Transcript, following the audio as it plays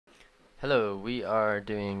Hello, we are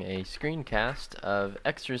doing a screencast of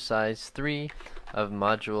exercise 3 of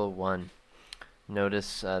module 1.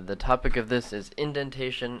 Notice the topic of this is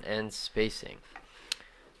indentation and spacing.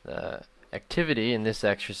 The activity in this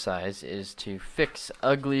exercise is to fix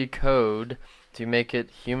ugly code to make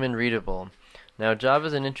it human readable. Now Java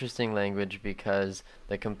is an interesting language because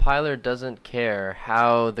the compiler doesn't care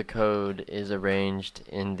how the code is arranged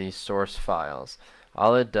in the source files.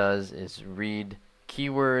 All it does is read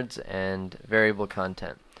keywords and variable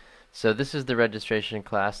content. So this is the registration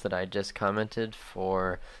class that I just commented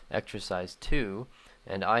for exercise 2,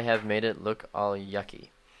 and I have made it look all yucky.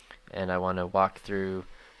 And I want to walk through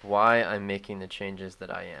why I'm making the changes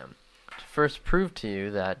that I am. To first prove to you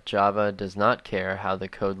that Java does not care how the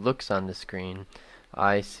code looks on the screen,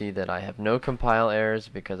 I see that I have no compile errors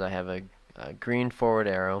because I have a green forward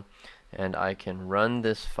arrow, and I can run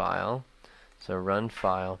this file. So run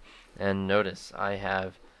file, and notice I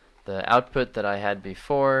have the output that I had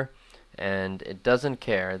before, and it doesn't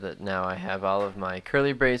care that now I have all of my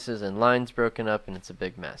curly braces and lines broken up and it's a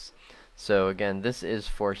big mess. So again, this is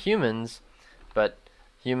for humans, but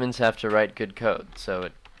humans have to write good code, so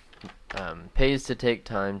it pays to take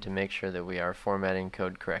time to make sure that we are formatting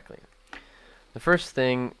code correctly. The first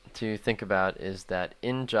thing to think about is that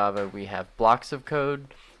in Java we have blocks of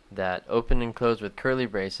code that open and close with curly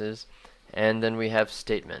braces, and then we have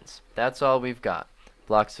statements. That's all we've got.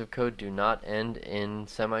 Blocks of code do not end in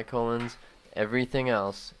semicolons. Everything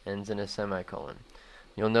else ends in a semicolon.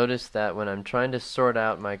 You'll notice that when I'm trying to sort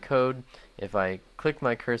out my code, if I click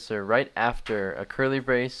my cursor right after a curly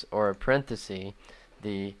brace or a parenthesis,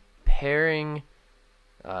 the pairing,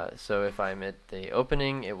 so if I'm at the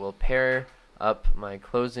opening, it will pair up my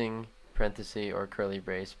closing parenthesis or curly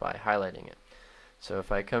brace by highlighting it. So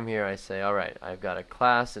if I come here, I say, alright, I've got a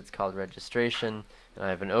class, it's called registration, and I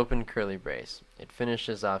have an open curly brace. It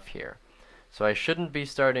finishes off here. So I shouldn't be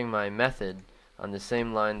starting my method on the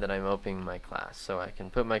same line that I'm opening my class. So I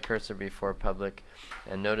can put my cursor before public,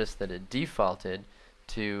 and notice that it defaulted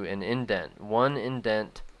to an indent. One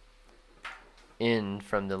indent in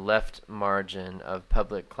from the left margin of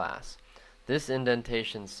public class. This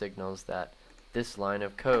indentation signals that this line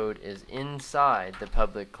of code is inside the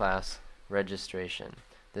public class registration.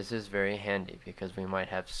 This is very handy because we might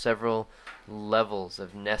have several levels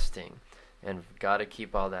of nesting, and we've got to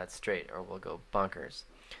keep all that straight or we'll go bonkers.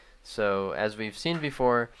 So as we've seen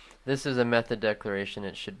before, this is a method declaration.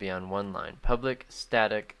 It should be on one line: public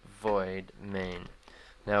static void main.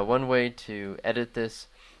 Now one way to edit this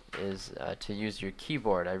is to use your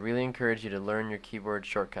keyboard. I really encourage you to learn your keyboard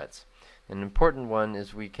shortcuts. An important one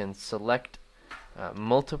is we can select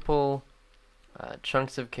multiple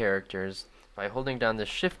chunks of characters by holding down the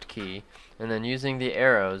shift key and then using the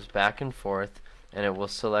arrows back and forth, and it will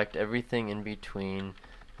select everything in between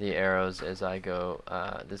the arrows as I go.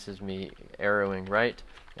 This is me arrowing right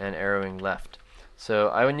and arrowing left. So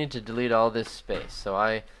I would need to delete all this space. So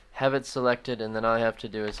I have it selected, and then all I have to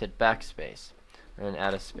do is hit backspace and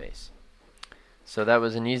add a space. So that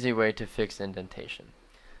was an easy way to fix indentation.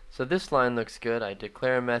 So this line looks good. I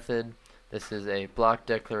declare a method. This is a block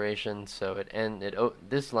declaration, so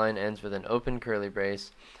this line ends with an open curly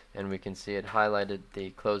brace, and we can see it highlighted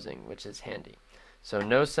the closing, which is handy. So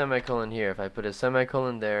no semicolon here. If I put a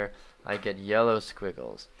semicolon there, I get yellow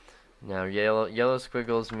squiggles. Now yellow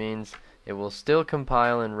squiggles means it will still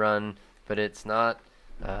compile and run, but it's not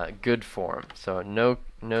good form. So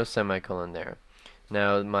no semicolon there.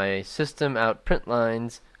 Now my system out print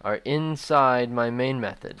lines are inside my main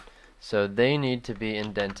method, so they need to be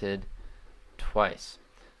indented twice.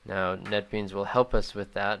 Now NetBeans will help us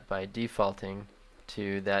with that by defaulting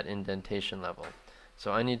to that indentation level.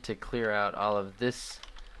 So I need to clear out all of this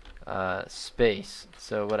space.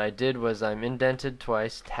 So what I did was I'm indented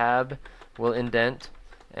twice. Tab will indent,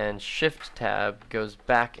 and Shift tab goes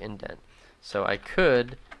back indent. So I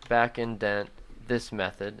could back indent this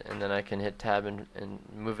method, and then I can hit tab and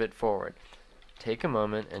move it forward. Take a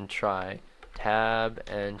moment and try tab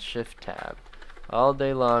and Shift tab. All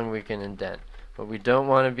day long we can indent. What we don't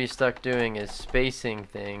want to be stuck doing is spacing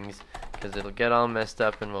things, because it'll get all messed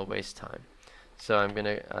up and we'll waste time. So I'm going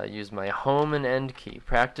to use my home and end key.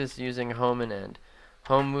 Practice using home and end.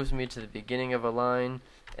 Home moves me to the beginning of a line.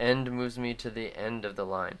 End moves me to the end of the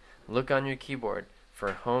line. Look on your keyboard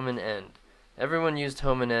for home and end. Everyone used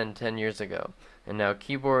home and end 10 years ago, and now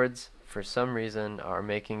keyboards, for some reason, are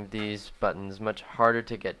making these buttons much harder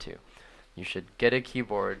to get to. You should get a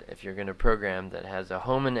keyboard if you're going to program that has a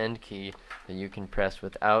home and end key that you can press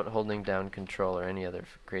without holding down control or any other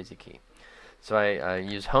crazy key. So I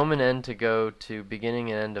use home and end to go to beginning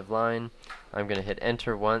and end of line. I'm going to hit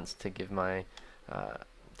enter once to give my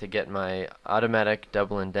to get my automatic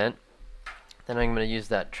double indent. Then I'm going to use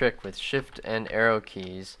that trick with Shift and arrow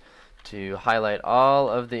keys to highlight all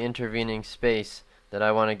of the intervening space that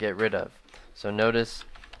I want to get rid of. So notice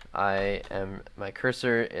my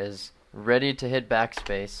cursor is ready to hit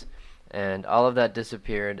backspace, and all of that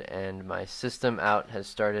disappeared, and my system out has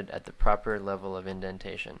started at the proper level of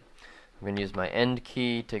indentation. I'm going to use my end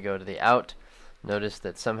key to go to the out. Notice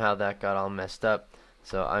that somehow that got all messed up,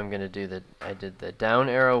 so I'm going to do I did the down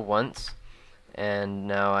arrow once, and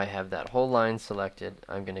now I have that whole line selected.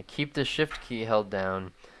 I'm going to keep the Shift key held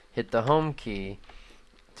down, hit the Home key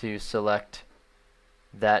to select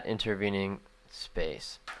that intervening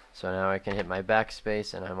space. So now I can hit my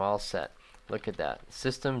backspace and I'm all set. Look at that.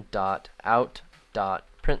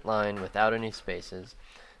 System.out.println without any spaces,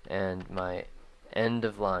 and my end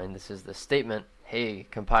of line, this is the statement, hey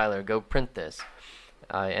compiler, go print this.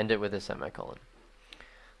 I end it with a semicolon.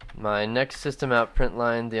 My next system out print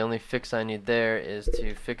line, the only fix I need there is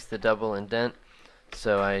to fix the double indent.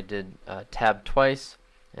 So I did tab twice,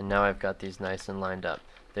 and now I've got these nice and lined up.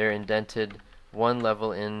 They're indented one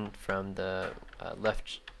level in from the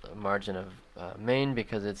left margin of main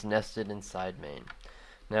because it's nested inside main.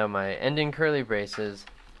 Now my ending curly braces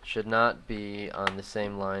should not be on the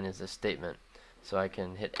same line as the statement. So I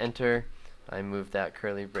can hit enter, I move that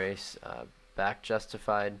curly brace back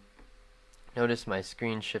justified. Notice my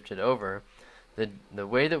screen shifted over. The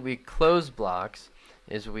way that we close blocks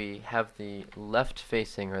is we have the left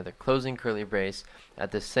facing or the closing curly brace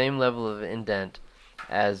at the same level of indent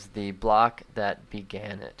as the block that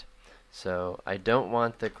began it. So I don't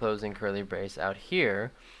want the closing curly brace out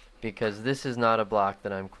here because this is not a block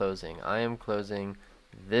that I'm closing. I am closing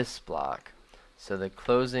this block. So the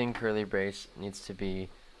closing curly brace needs to be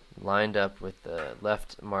lined up with the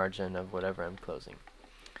left margin of whatever I'm closing.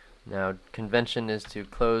 Now, convention is to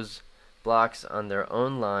close blocks on their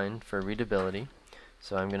own line for readability.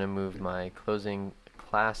 So I'm going to move my closing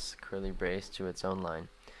class curly brace to its own line.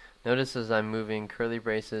 Notice as I'm moving curly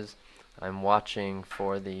braces, I'm watching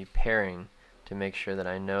for the pairing to make sure that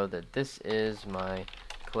I know that this is my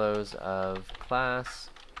close of class.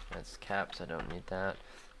 That's caps, I don't need that.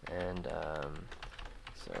 And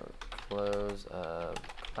so close of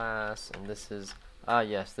class, and this is,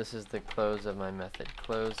 yes, this is the close of my method,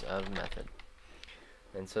 close of method.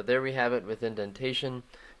 And so there we have it with indentation.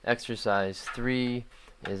 Exercise 3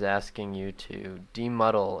 is asking you to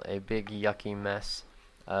demuddle a big yucky mess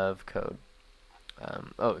of code.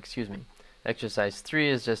 Exercise 3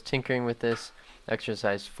 is just tinkering with this.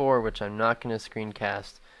 Exercise 4, which I'm not going to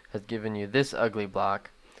screencast, has given you this ugly block.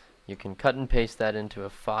 You can cut and paste that into a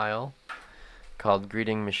file called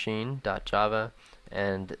greetingmachine.java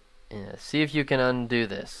and see if you can undo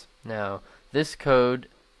this. Now, this code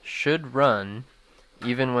should run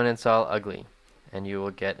even when it's all ugly, and you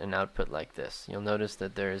will get an output like this. You'll notice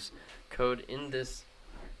that there's code in this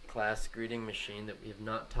class greeting machine that we have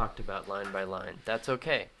not talked about line by line. That's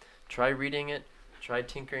okay. Try reading it, try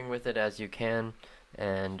tinkering with it as you can,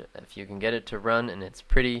 and if you can get it to run and it's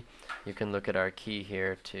pretty, you can look at our key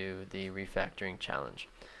here to the refactoring challenge.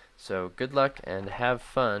 So good luck and have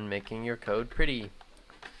fun making your code pretty.